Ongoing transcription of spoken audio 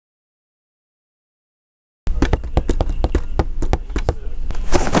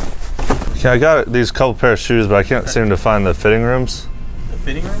Yeah, I got these couple pair of shoes, but I can't seem to find the fitting rooms. The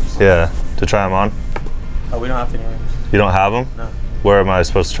fitting rooms? Yeah, to try them on. Oh, we don't have fitting rooms. You don't have them? No. Where am I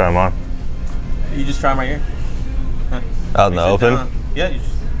supposed to try them on? You just try them right here. Out in the open? Yeah, you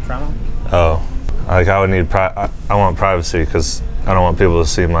just try them on. Oh, like I would need I want privacy because I don't want people to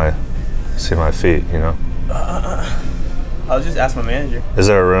see my feet, you know. I'll just ask my manager. Is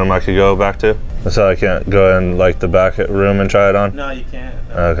there a room I could go back to? So I can't go in like the back room and try it on? No, you can't.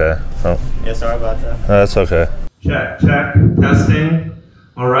 No. Okay. Oh. Yeah, sorry about that. That's okay. Check, testing.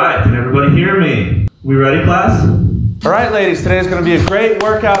 All right, can everybody hear me? We ready, class? All right, ladies, today's gonna be a great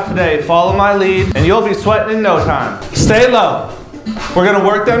workout today. Follow my lead, and you'll be sweating in no time. Stay low. We're gonna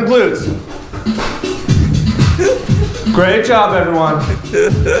work them glutes. Great job, everyone.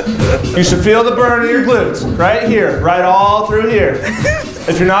 You should feel the burn in your glutes, right here, right all through here.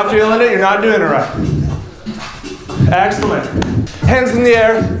 If you're not feeling it, you're not doing it right. Excellent. Hands in the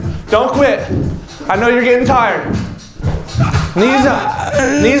air. Don't quit. I know you're getting tired. Knees up,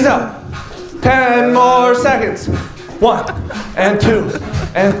 knees up. 10 more seconds. 1, and 2,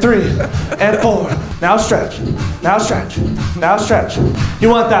 and 3, and 4. Now stretch, now stretch, now stretch. You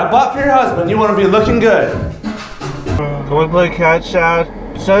want that butt for your husband. You want to be looking good. Can we play catch, Dad?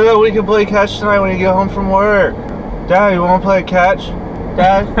 Say that we can play catch tonight when you get home from work. Dad, you want to play catch?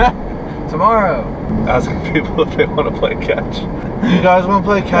 Dad? Tomorrow. Asking people if they want to play catch. You guys want to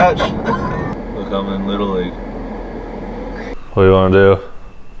play catch? Look, I'm in Little League. What do you want to do?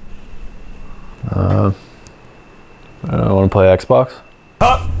 I want to play Xbox.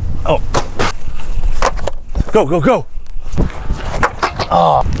 Oh! Go, go, go!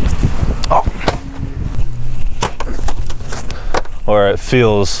 Oh. Oh. Or it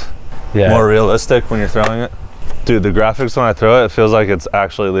feels more realistic when you're throwing it. Dude, the graphics when I throw it feels like it's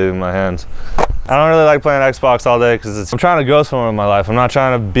actually leaving my hands. I don't really like playing Xbox all day because I'm trying to go somewhere in my life. I'm not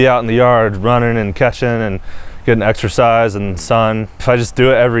trying to be out in the yard running and catching and getting exercise and sun. If I just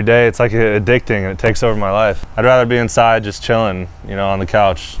do it every day, it's like addicting and it takes over my life. I'd rather be inside just chilling, you know, on the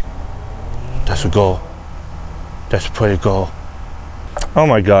couch. That's a goal. That's a pretty goal. Oh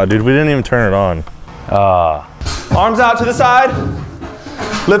my God, dude, we didn't even turn it on. Arms out to the side.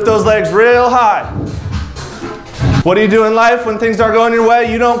 Lift those legs real high. What do you do in life when things aren't going your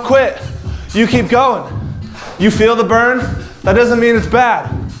way? You don't quit. You keep going. You feel the burn? That doesn't mean it's bad.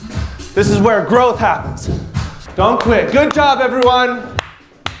 This is where growth happens. Don't quit. Good job, everyone.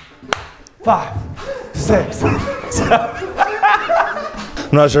 5, 6, 7.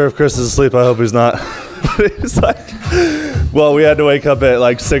 I'm not sure if Chris is asleep. I hope he's not. He's like, well, we had to wake up at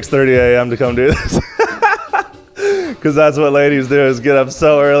like 6:30 a.m. to come do this. Because that's what ladies do, is get up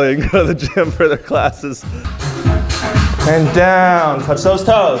so early and go to the gym for their classes. And down. Touch those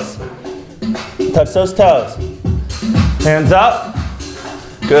toes. Touch those toes. Hands up.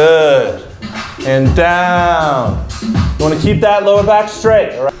 Good. And down. You want to keep that lower back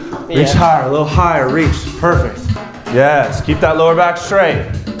straight. All right? Yeah. Reach higher, a little higher. Reach. Perfect. Yes. Keep that lower back straight.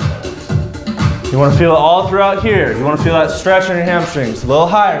 You want to feel it all throughout here. You want to feel that stretch in your hamstrings. A little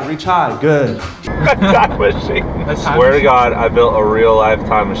higher. Reach high. Good. Time machine. I swear to God, I built a real life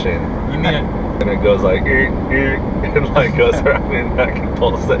time machine. You mean it? And it goes like, and like goes around your neck and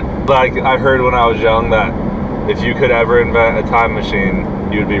pulls it. Like I heard when I was young that if you could ever invent a time machine,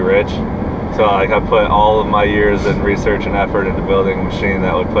 you'd be rich. So like I put all of my years in research and effort into building a machine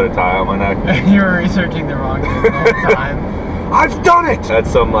that would put a tie on my neck. You were researching the wrong thing the whole time. I've done it! At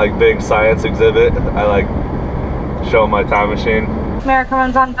some like big science exhibit, I like show my time machine. America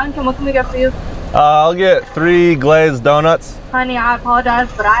runs on Dunkin'. What can we get for you? I'll get 3 glazed donuts. Honey, I apologize,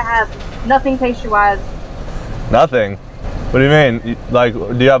 but I have nothing pastry-wise. Nothing? What do you mean? Like,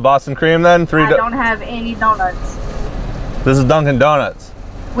 do you have Boston cream then? I don't have any donuts. This is Dunkin' Donuts.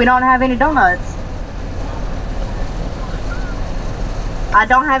 We don't have any donuts. I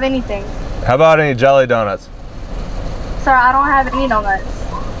don't have anything. How about any jelly donuts? Sir, I don't have any donuts.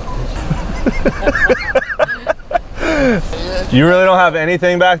 You really don't have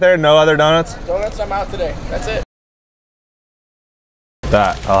anything back there? No other donuts? Donuts, I'm out today. That's it.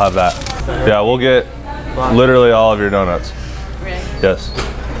 That, I'll have that. Yeah, we'll get literally all of your donuts. Really? Yes.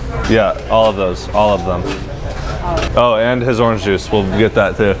 Yeah, all of those, all of them. Oh, and his orange juice, we'll get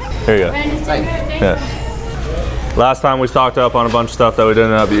that too. Here you go. Yeah. Last time we stocked up on a bunch of stuff that we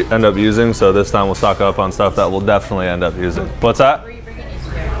didn't end up using, so this time we'll stock up on stuff that we'll definitely end up using. What's that?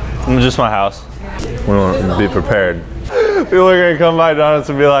 Just my house. We want to be prepared. People are gonna come buy donuts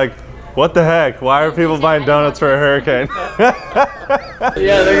and be like, what the heck? Why are people buying donuts for a hurricane?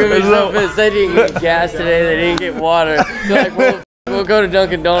 Yeah, they're gonna be so pissed. They didn't get gas today, they didn't get water. They're like, well, we'll go to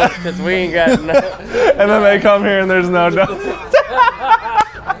Dunkin' Donuts because we ain't got enough. And then they come here and there's no donuts.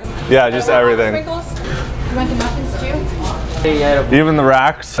 Yeah, just everything. Sprinkles? You want the muffins too? Even the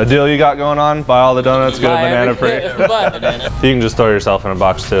racks. A deal you got going on? Buy all the donuts, get a banana free. You can just throw yourself in a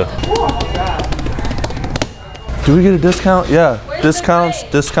box too. Do we get a discount? Yeah, discounts,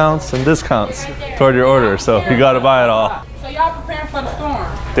 discounts, and discounts toward your order. So you got to buy it all. So y'all preparing for the storm?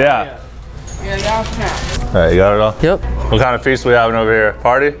 Yeah. Yeah, y'all preparing. All right, you got it all? Yep. What kind of feast we having over here?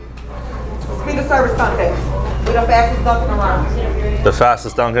 Party? Speed of service contest. We're the fastest Dunkin' around. The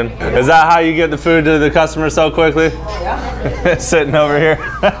fastest Dunkin'? Is that how you get the food to the customer so quickly? Yeah. Sitting over here.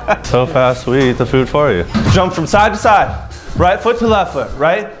 So fast, we eat the food for you. Jump from side to side. Right foot to left foot.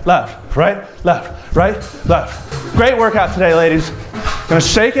 Right, left, right, left, right, left. Great workout today, ladies. Gonna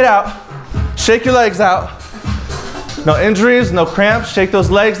shake it out. Shake your legs out. No injuries, no cramps. Shake those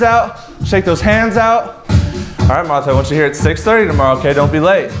legs out. Shake those hands out. All right, Martha, I want you here at 6:30 tomorrow, okay? Don't be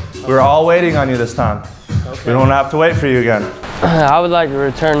late. We're all waiting on you this time. Okay. We don't have to wait for you again. I would like to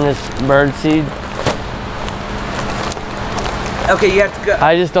return this Birdseed. Okay, you have to go.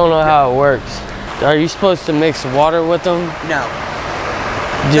 I just don't know how it works. Are you supposed to mix water with them? No.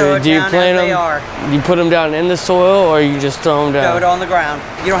 Do you plant them? You put them down in the soil, or you just throw them down? Throw it on the ground.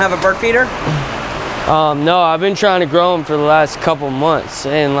 You don't have a bird feeder? No, I've been trying to grow them for the last couple months,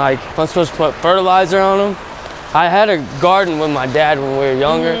 and like I'm supposed to put fertilizer on them. I had a garden with my dad when we were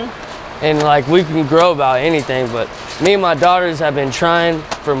younger, and like we can grow about anything, but me and my daughters have been trying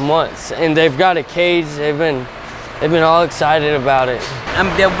for months, and they've got a cage. They've been all excited about it.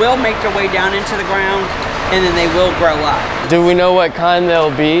 They will make their way down into the ground, and then they will grow up. Do we know what kind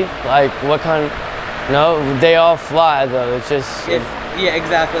they'll be? Like what kind? No, they all fly though. It's just. Yeah,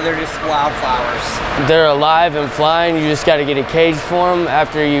 exactly. They're just wildflowers. They're alive and flying. You just got to get a cage for them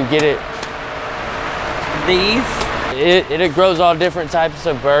after you get it. These? It grows all different types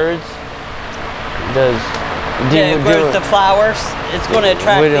of birds. It grows the flowers. It's going to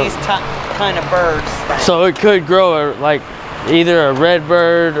attract these kind of birds. So it could grow like either a red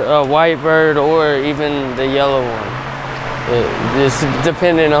bird, a white bird, or even the yellow one. Just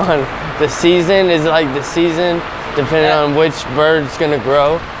depending on the season. Is like the season depending on which bird's going to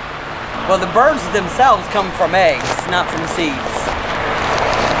grow. Well, the birds themselves come from eggs, not from seeds.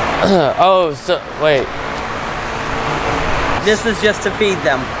 Oh, so wait. This is just to feed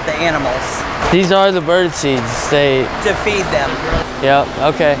them, the animals. These are the bird seeds. To feed them. Yep.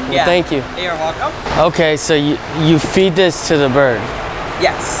 Okay. Well, yeah. Thank you. You're welcome. Okay, so you feed this to the bird.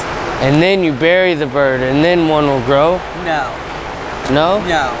 Yes. And then you bury the bird, and then one will grow. No. No.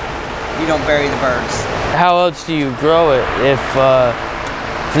 No. You don't bury the birds. How else do you grow it if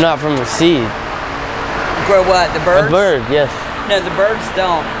not from a seed? Grow what? The birds? A bird, yes. No, the birds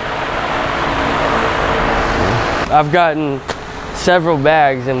don't. I've gotten several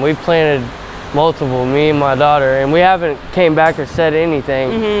bags, and we've planted multiple, me and my daughter, and we haven't came back or said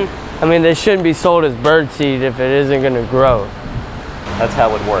anything. I mean, they shouldn't be sold as bird seed if it isn't going to grow. That's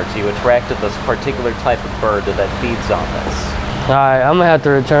how it works. You attracted this particular type of bird that feeds on this. All right, I'm going to have to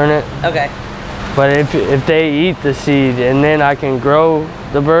return it. Okay. But if they eat the seed, and then I can grow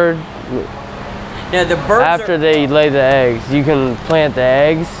the bird? No, the birds after they lay the eggs, you can plant the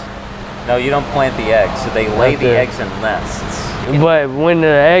eggs? No, you don't plant the eggs. So they lay the eggs in nests. But when the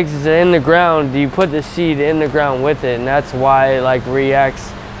eggs is in the ground, do you put the seed in the ground with it, and that's why it like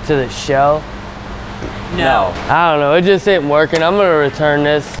reacts to the shell? No. I don't know. It just ain't working. I'm gonna return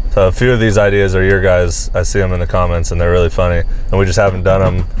this. So a few of these ideas are your guys. I see them in the comments, and they're really funny. And we just haven't done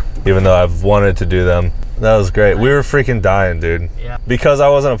them, even though I've wanted to do them. That was great. We were freaking dying, dude. Yeah. Because I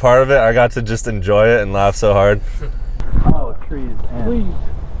wasn't a part of it, I got to just enjoy it and laugh so hard. Oh, trees. Please.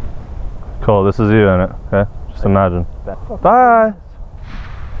 Cole, this is you in it, okay? Just imagine. Bye.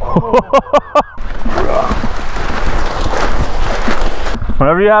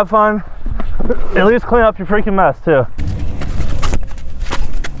 Whenever you have fun, at least clean up your freaking mess too.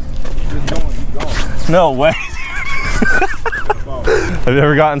 No way. Have you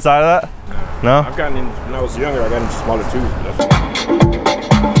ever got inside of that? No? I've gotten in, when I was younger, I got into smaller too.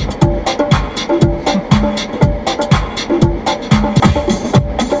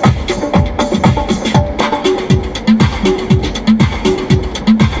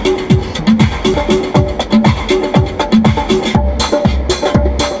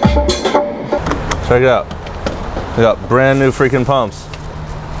 Check it out. We got brand new freaking pumps.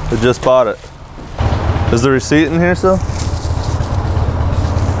 We just bought it. Is the receipt in here still?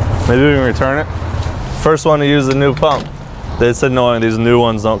 Maybe we can return it. First one to use the new pump. It's annoying, these new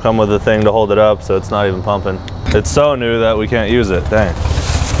ones don't come with a thing to hold it up, so it's not even pumping. It's so new that we can't use it, dang.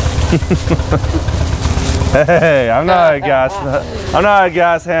 Hey, I'm not a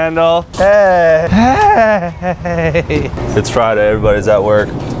gas handle. Hey. It's Friday, everybody's at work.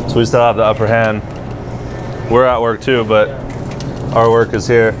 So we still have the upper hand. We're at work too, but our work is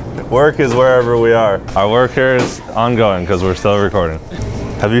here. Work is wherever we are. Our work here is ongoing because we're still recording.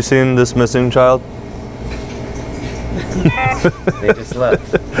 Have you seen this missing child? They just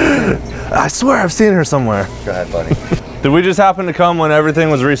left. I swear I've seen her somewhere. Go ahead, buddy. Did we just happen to come when everything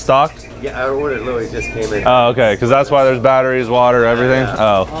was restocked? Yeah, I ordered. Literally just came in. Oh, okay, because that's why there's batteries, water, everything.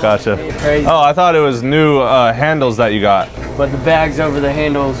 Oh, gotcha. Oh, I thought it was new handles that you got. But the bags over the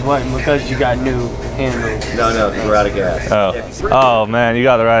handles wasn't because you got new handles. No, we're out of gas. Oh man, you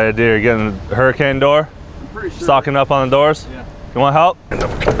got the right idea. You're getting the hurricane door, stocking up on the doors. Yeah. You want help?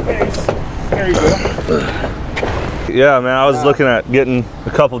 There you go. Yeah, man, I was looking at getting a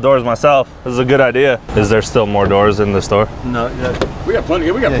couple doors myself. This is a good idea. Is there still more doors in the store? No, we got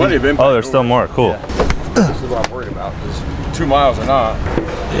plenty. We got plenty of impact. Oh, there's still more. Cool. Yeah. This is what I'm worried about. Is 2 miles or not.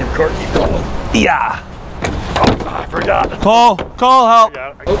 Damn car keep going. Yeah. Oh, I forgot. Cole, help.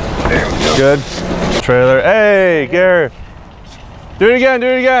 Oh, there we go. Good. Trailer. Hey, Garrett. Do it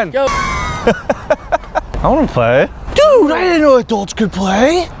again. Go. I want to play. Dude, I didn't know adults could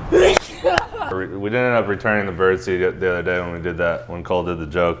play. We didn't end up returning the birdseed the other day when we did that, when Cole did the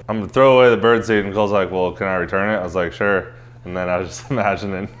joke. I'm gonna throw away the birdseed, and Cole's like, well, can I return it? I was like, sure. And then I was just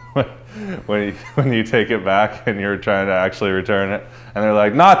imagining when you take it back and you're trying to actually return it, and they're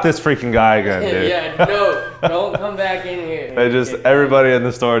like, not this freaking guy again, dude. Yeah, no, don't come back in here. They just, everybody in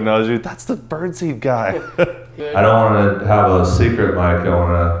the store knows you. That's the birdseed guy. I don't want to have a secret mic. I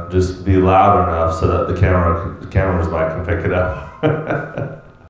want to just be loud enough so that the cameras mic can pick it up.